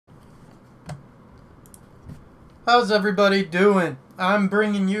How's everybody doing? I'm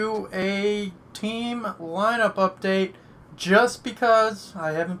bringing you a team lineup update just because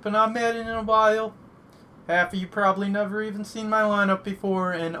I haven't been on Madden in a while. Half of you probably never even seen my lineup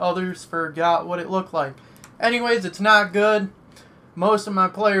before, and others forgot what it looked like. Anyways, it's not good. Most of my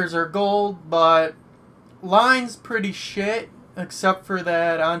players are gold, but line's pretty shit, except for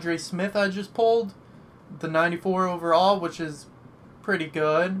that Andre Smith I just pulled. The 94 overall, which is pretty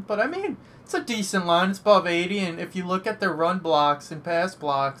good. But I mean, it's a decent line. It's above 80, and if you look at their run blocks and pass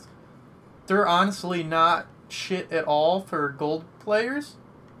blocks, they're honestly not shit at all for gold players.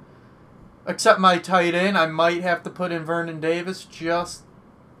 Except my tight end, I might have to put in Vernon Davis.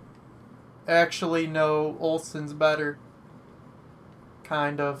 Actually, no, Olsen's better.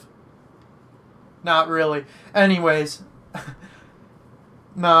 Kind of. Not really. Anyways,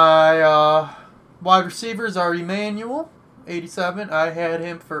 my wide receivers are Emmanuel, 87. I had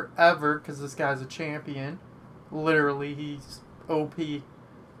him forever because this guy's a champion. Literally, he's OP.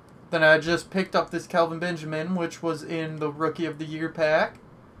 Then I just picked up this Kelvin Benjamin, which was in the Rookie of the Year pack.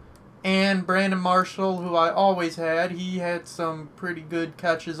 And Brandon Marshall, who I always had. He had some pretty good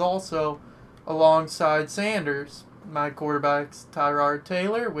catches also alongside Sanders. My quarterback's Tyrod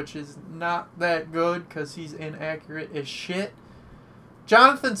Taylor, which is not that good because he's inaccurate as shit.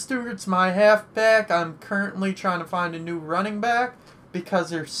 Jonathan Stewart's my halfback. I'm currently trying to find a new running back because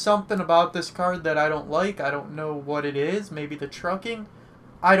there's something about this card that I don't like. I don't know what it is. Maybe the trucking.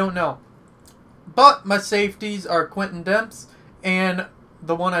 I don't know. But my safeties are Quentin Demps and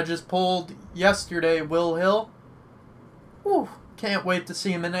the one I just pulled yesterday, Will Hill. Whew, can't wait to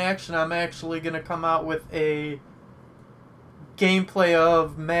see him in action. I'm actually going to come out with a gameplay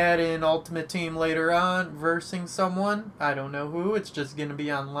of Madden Ultimate Team later on, versing someone. I don't know who. It's just going to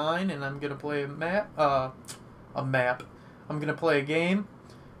be online, and I'm going to play I'm going to play a game.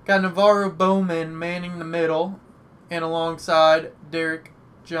 Got Navarro Bowman manning the middle, and alongside Derek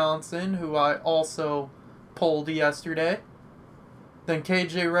Johnson, who I also pulled yesterday. Then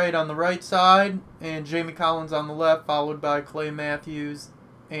KJ Wright on the right side, and Jamie Collins on the left, followed by Clay Matthews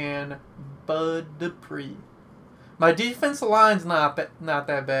and Bud Dupree. My defensive line's not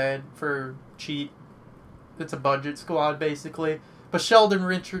that bad for cheap. It's a budget squad, basically. But Sheldon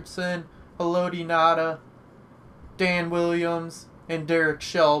Richardson, Haloti Nada, Dan Williams, and Derek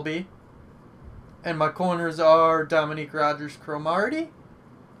Shelby. And my corners are Dominique Rodgers-Cromartie,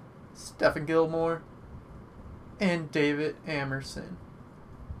 Stephen Gilmore, and David Amerson.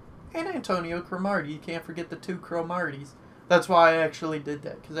 And Antonio Cromartie. You can't forget the two Cromarties. That's why I actually did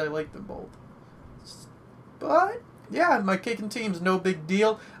that, because I like them both. But yeah, my kicking team's no big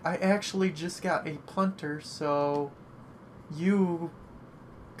deal. I actually just got a punter, so you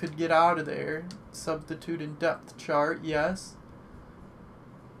could get out of there. Substitute in depth chart, yes.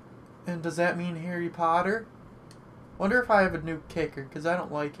 And does that mean Harry Potter? Wonder if I have a new kicker, because I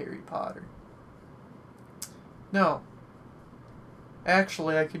don't like Harry Potter. No.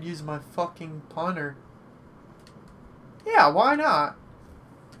 Actually, I could use my fucking punter. Yeah, why not?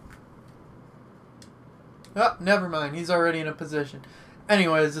 Oh, never mind. He's already in a position.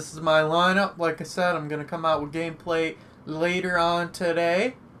 Anyways, this is my lineup. Like I said, I'm going to come out with gameplay later on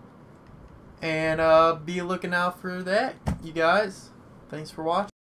today. And be looking out for that, you guys. Thanks for watching.